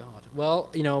my God. Well,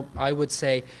 I would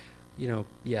say,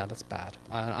 yeah, that's bad.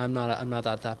 I'm not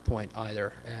at that point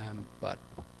either. But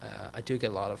I do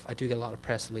get a lot of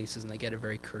press releases, and they get a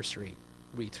very cursory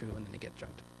read through, and then they get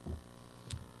junked.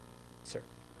 Sir.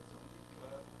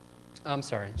 I'm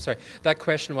sorry. That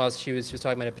question was she was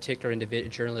talking about a particular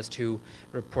journalist who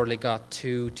reportedly got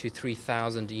 2,000 to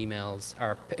 3,000 emails,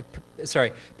 or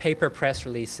paper press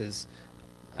releases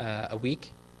a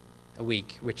week,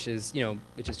 which is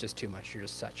just too much. You're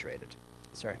just saturated.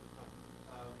 Sorry.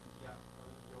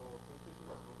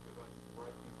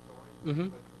 Mm-hmm.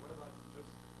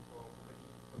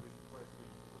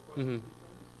 Mm-hmm.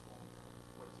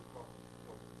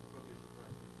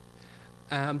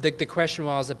 The question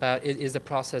was about is the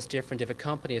process different if a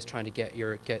company is trying to get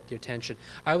your attention?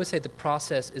 I would say the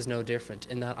process is no different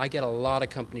in that I get a lot of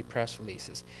company press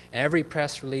releases. Every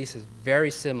press release is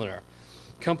very similar.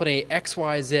 Company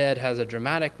XYZ has a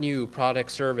dramatic new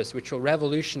product service which will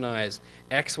revolutionize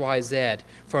XYZ.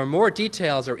 For more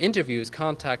details or interviews,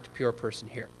 contact Pure Person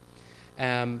here.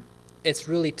 It's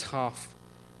really tough.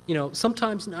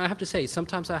 Sometimes, I have to say,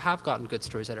 sometimes I have gotten good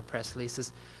stories out of press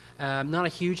releases. Not a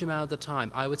huge amount of the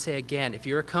time. I would say, again, if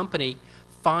you're a company,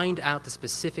 find out the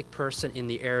specific person in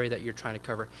the area that you're trying to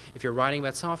cover. If you're writing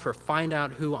about software, find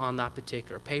out who on that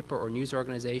particular paper or news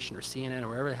organization or CNN or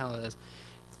wherever the hell it is,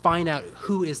 find out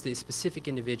who is the specific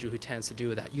individual who tends to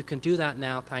do that. You can do that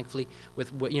now, thankfully,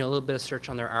 with a little bit of search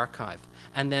on their archive.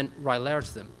 And then write a letter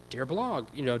to them. Dear blog,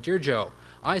 Dear Joe,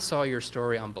 I saw your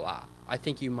story on blah. I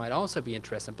think you might also be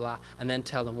interested in blah, and then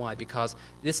tell them why, because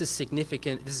this is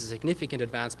significant. This is a significant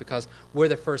advance because we're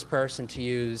the first person to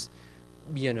use,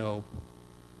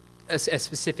 a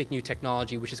specific new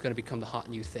technology which is going to become the hot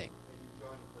new thing.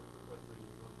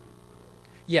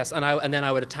 Yes, and then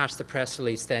I would attach the press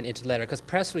release then into the letter, because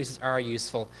press releases are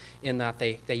useful in that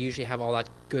they usually have all that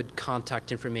good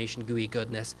contact information, GUI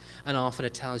goodness, and often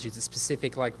it tells you the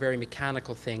specific, very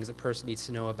mechanical things a person needs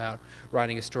to know about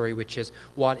writing a story, which is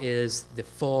what is the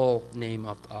full name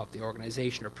of the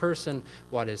organization or person,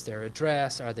 what is their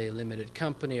address, are they a limited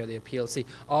company, are they a PLC,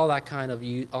 all that kind of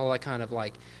it's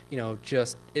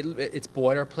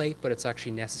boilerplate, but it's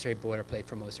actually necessary boilerplate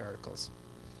for most articles.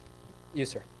 You,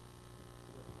 sir.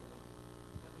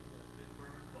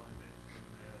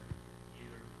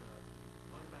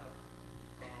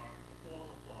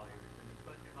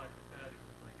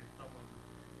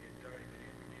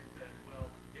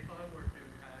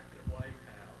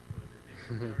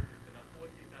 Mm-hmm.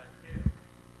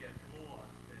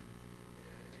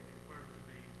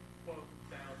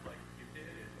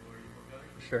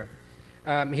 Sure.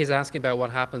 He's asking about what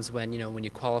happens when you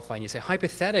qualify and you say,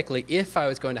 hypothetically, if I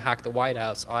was going to hack the White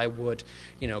House, I would,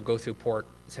 go through port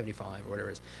 75 or whatever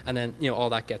it is. And then, all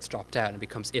that gets dropped out and it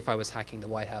becomes, if I was hacking the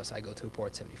White House, I go through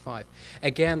port 75.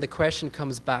 Again, the question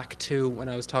comes back to when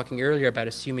I was talking earlier about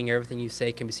assuming everything you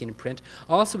say can be seen in print.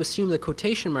 Also assume that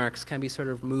quotation marks can be sort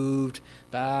of moved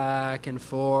back and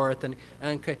forth. And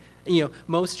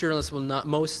most journalists will not,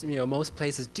 most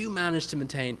places do manage to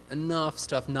maintain enough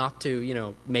stuff not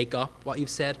to, make up what you've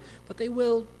said, but they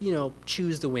will,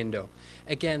 choose the window.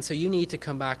 Again, so you need to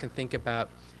come back and think about,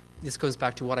 this goes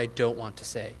back to what I don't want to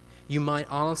say. You might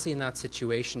honestly in that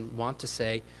situation want to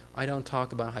say, I don't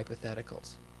talk about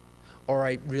hypotheticals. Or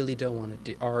I really don't want to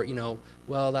do, or,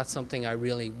 well, that's something I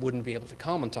really wouldn't be able to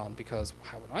comment on because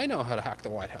how would I know how to hack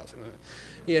the White House?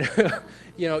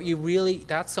 You really,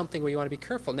 that's something where you want to be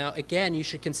careful. Now, again, you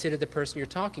should consider the person you're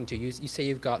talking to. You say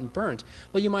you've gotten burnt.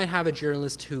 Well, you might have a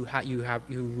journalist who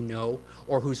you know,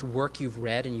 or whose work you've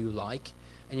read and you like.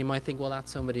 And you might think, well,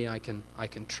 that's somebody I can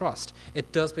trust.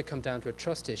 It does become down to a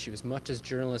trust issue. As much as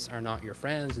journalists are not your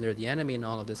friends and they're the enemy and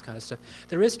all of this kind of stuff,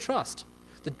 there is trust.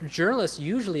 The journalist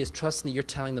usually is trusting that you're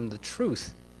telling them the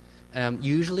truth.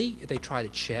 Usually they try to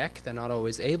check. They're not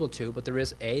always able to, but there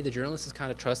is the journalist is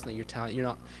kind of trusting that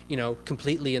you're not,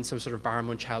 completely in some sort of Baron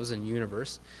Munchausen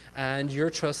universe, and you're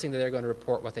trusting that they're going to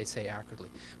report what they say accurately.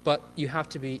 But you have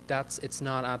to be, it's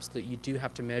not absolute. You do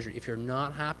have to measure. If you're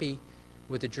not happy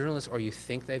with the journalist, or you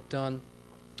think they've done,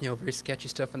 very sketchy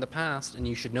stuff in the past, and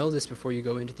you should know this before you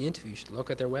go into the interview. You should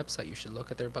look at their website. You should look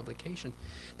at their publication.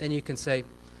 Then you can say,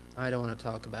 I don't want to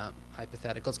talk about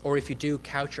hypotheticals. Or if you do,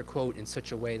 couch your quote in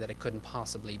such a way that it couldn't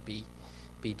possibly be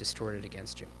distorted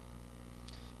against you.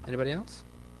 Anybody else?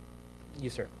 You,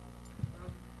 sir.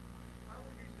 How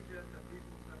would you suggest that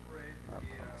people separate when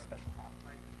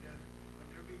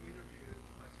they're being interviewed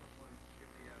by someone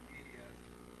in the media,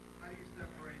 how do you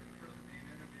separate the person being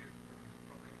interviewed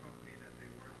from the company that they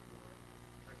work for?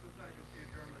 Like sometimes you'll see a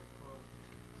journalist quote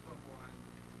someone,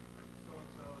 like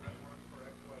so-and-so that works for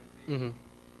XYZ. Mm-hmm.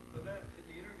 So that in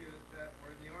the interview,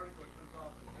 or in the article, it comes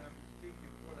off as them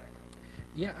speaking for that company.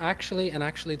 Yeah,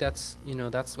 actually,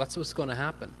 that's what's going to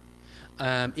happen.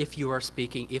 If you are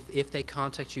speaking, if they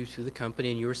contact you through the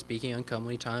company and you're speaking on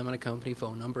company time, on a company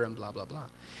phone number, and blah blah blah.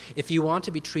 If you want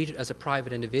to be treated as a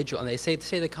private individual, and they say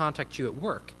they contact you at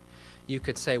work, you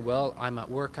could say, well, I'm at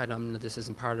work, this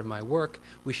isn't part of my work,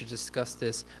 we should discuss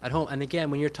this at home. And again,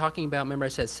 when you're talking about, remember I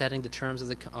said setting the terms of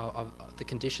the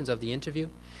conditions of the interview,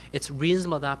 it's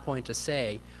reasonable at that point to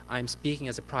say, I'm speaking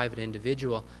as a private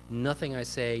individual, nothing I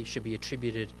say should be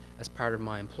attributed as part of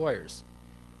my employer's.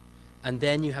 And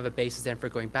then you have a basis then for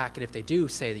going back, and if they do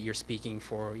say that you're speaking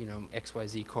for,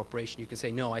 XYZ Corporation, you can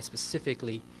say, no, I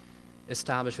specifically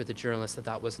established with the journalist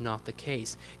that was not the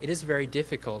case. It is very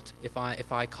difficult if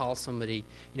I call somebody,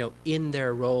 in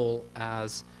their role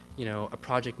as, a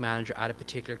project manager at a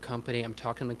particular company, I'm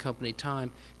talking to the company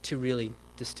time, to really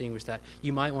distinguish that.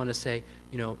 You might want to say,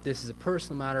 this is a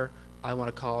personal matter, I want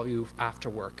to call you after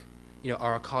work,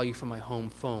 or I'll call you from my home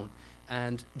phone.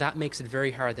 And that makes it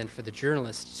very hard then for the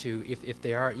journalist to, if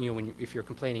they are, if you're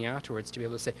complaining afterwards, to be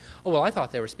able to say, oh, well, I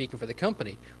thought they were speaking for the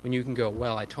company. When you can go,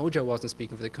 well, I told you I wasn't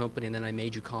speaking for the company, and then I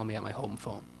made you call me at my home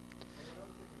phone.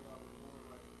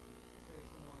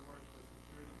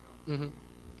 Mm-hmm.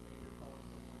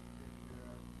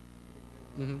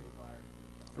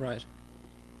 Mm-hmm. Right.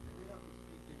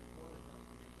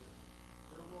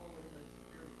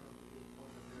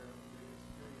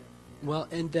 Well,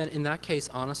 and then in that case,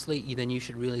 honestly, then you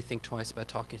should really think twice about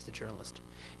talking to the journalist.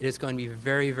 It is going to be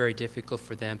very, very difficult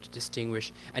for them to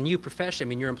distinguish, and you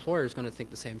professionally, your employer is going to think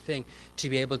the same thing, to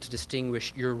be able to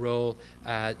distinguish your role,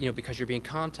 because you're being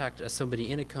contacted as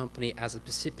somebody in a company as a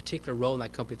particular role in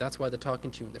that company. That's why they're talking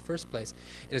to you in the first place.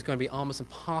 It is going to be almost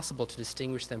impossible to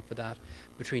distinguish them for that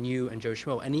between you and Joe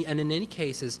Schmo. And in any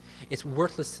cases, it's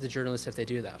worthless to the journalist if they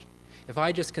do that. If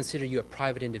I just consider you a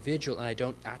private individual and I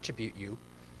don't attribute you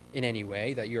in any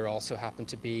way, that you're also happen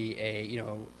to be a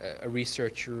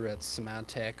researcher at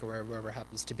Symantec or wherever it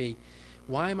happens to be,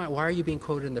 why are you being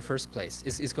quoted in the first place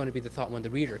is going to be the thought when the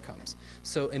reader comes.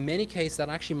 So in many cases that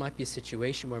actually might be a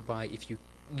situation whereby if you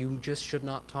just should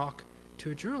not talk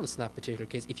to a journalist in that particular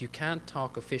case. If you can't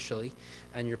talk officially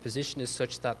and your position is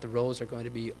such that the roles are going to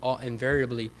be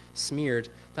invariably smeared,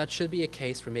 that should be a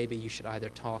case where maybe you should either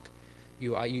talk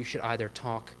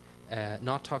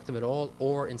not talk to them at all,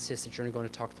 or insist that you're only going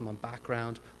to talk to them on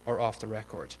background or off the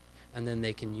record, and then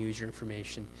they can use your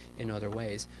information in other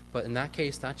ways. But in that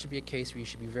case, that should be a case where you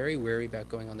should be very wary about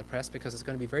going on the press, because it's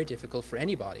going to be very difficult for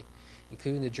anybody,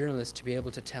 including the journalist, to be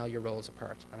able to tell your roles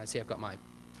apart. And I see I've got my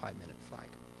 5-minute flag.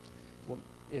 Well,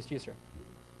 yes, you, sir.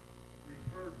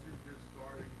 Refer to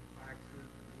discarding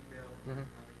faxes and emails Mhm.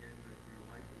 coming in that you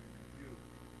likely review.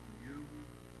 You,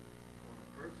 on a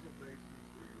personal basis,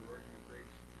 or your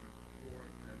organization, or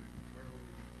an internally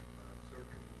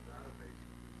circuit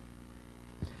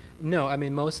database. No, I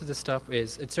mean, most of the stuff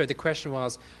is, sorry, the question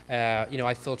was,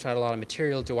 I filter out a lot of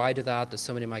material. Do I do that? Does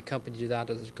somebody in my company do that?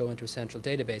 Does it go into a central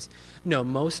database? No,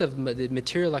 most of the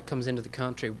material that comes into the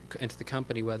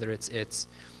company, whether it's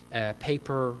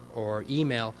paper or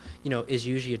email, is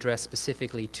usually addressed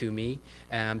specifically to me.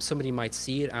 Somebody might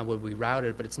see it and will be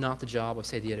routed, but it's not the job of,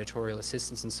 say, the editorial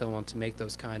assistants and so on to make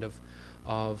those kind of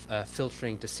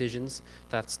filtering decisions.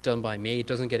 That's done by me. It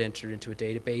doesn't get entered into a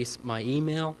database. My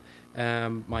email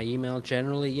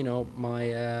generally,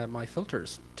 my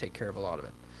filters take care of a lot of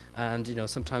it. And,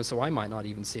 sometimes, so I might not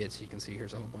even see it. So you can see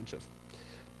here's a whole bunch of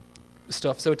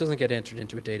stuff. So it doesn't get entered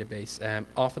into a database.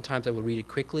 Oftentimes I will read it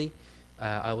quickly.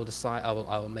 I will decide. I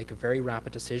will make a very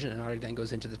rapid decision, and either then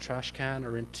goes into the trash can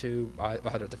or into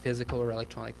either the physical or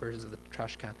electronic versions of the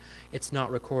trash can. It's not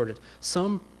recorded.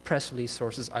 Some press release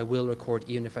sources I will record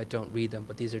even if I don't read them,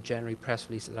 but these are generally press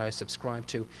releases that I subscribe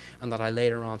to, and that I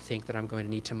later on think that I'm going to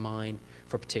need to mine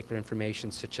for particular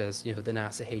information, such as the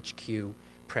NASA HQ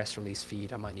press release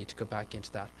feed. I might need to go back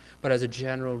into that. But as a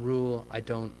general rule, I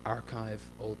don't archive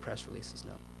old press releases.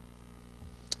 No.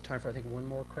 Time for I think one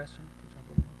more question.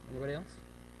 Anybody else?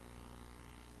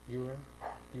 You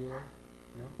were?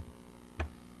 No?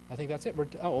 I think that's it.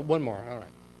 One more. All right.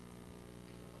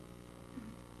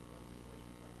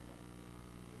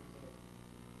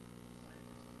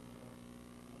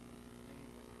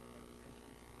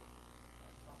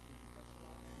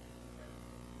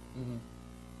 Mm-hmm.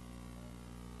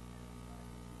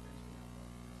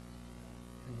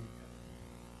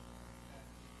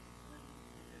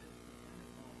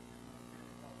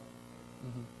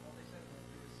 Mm-hmm.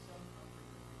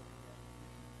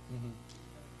 Mm-hmm.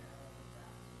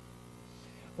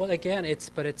 Well, there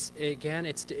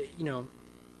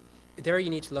you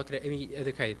need to look at it. I mean,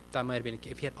 okay, that might have been,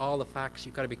 if he had all the facts,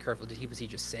 you've got to be careful. Was he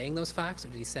just saying those facts, or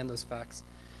did he send those facts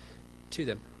to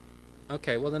them?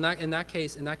 Okay, well, in that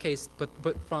case, but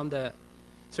from the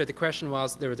question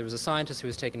was, there was a scientist who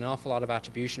was taking an awful lot of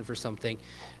attribution for something.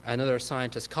 Another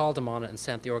scientist called him on it and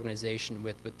sent the organization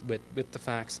with the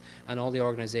facts, and all the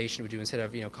organization would do, instead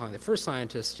of calling the first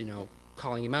scientist,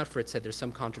 calling him out for it, said there's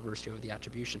some controversy over the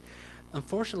attribution.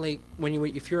 Unfortunately,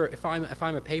 if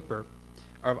I'm a paper,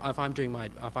 or if I'm doing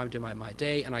my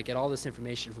day and I get all this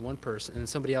information from one person, and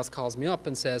somebody else calls me up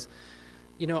and says,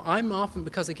 I'm often,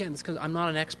 because I'm not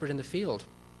an expert in the field,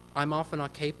 I'm often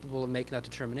not capable of making that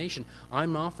determination.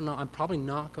 I'm probably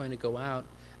not going to go out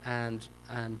and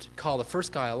call the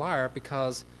first guy a liar,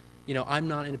 because I'm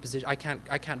not in a position, I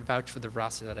can't vouch for the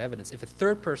veracity of that evidence. If a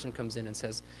third person comes in and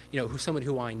says, someone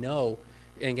who I know,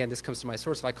 and again, this comes to my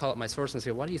source, if I call up my source and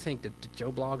say, what do you think, did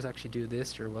Joe Bloggs actually do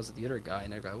this, or was it the other guy?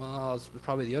 And they go, well, it's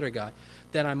probably the other guy.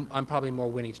 Then I'm probably more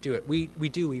willing to do it.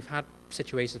 We've had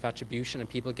situations of attribution, and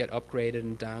people get upgraded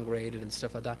and downgraded and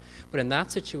stuff like that. But in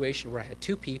that situation where I had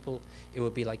two people, it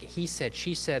would be like a he said,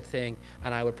 she said thing,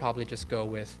 and I would probably just go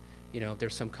with,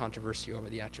 there's some controversy over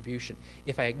the attribution.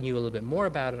 If I knew a little bit more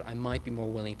about it, I might be more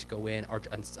willing to go in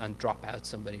and drop out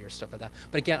somebody or stuff like that.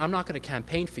 But again, I'm not going to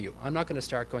campaign for you. I'm not going to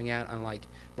start going out and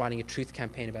writing a truth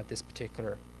campaign about this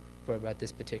particular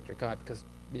guy, because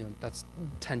that's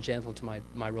tangential to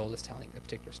my role as telling a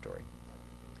particular story.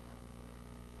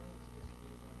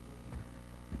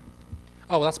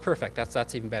 Oh, well, that's perfect.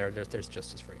 That's even better. There's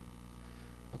justice for you.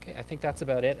 Okay, I think that's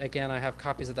about it. Again, I have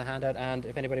copies of the handout, and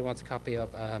if anybody wants a copy of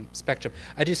Spectrum.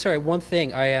 One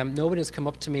thing. Nobody has come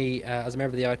up to me as a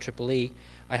member of the IEEE.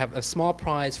 I have a small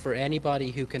prize for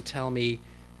anybody who can tell me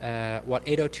what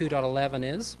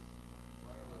 802.11 is.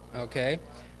 Okay.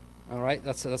 All right,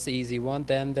 that's the easy one.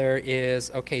 Then there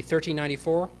is,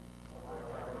 1394.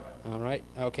 All right.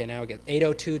 Okay, now we get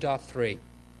 802.3.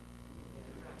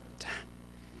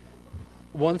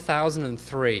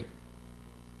 1003.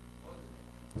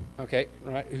 Okay,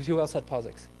 right. Who else had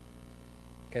POSIX?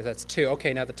 Okay, that's 2.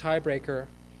 Okay, now the tiebreaker,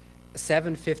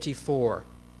 754.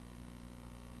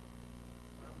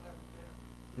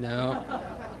 No.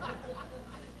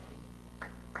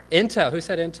 Intel. Who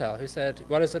said Intel? Who said,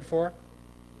 what is it for?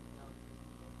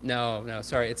 No,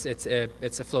 sorry. It's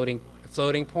a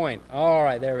floating point. All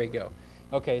right, there we go.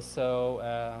 Okay, so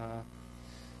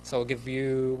I'll give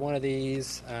you one of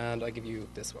these, and I'll give you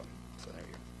this one. So there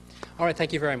you go. All right,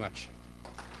 thank you very much.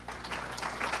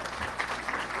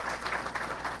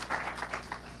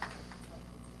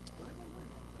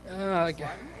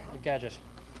 Gadget.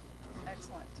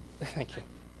 Excellent. Thank you.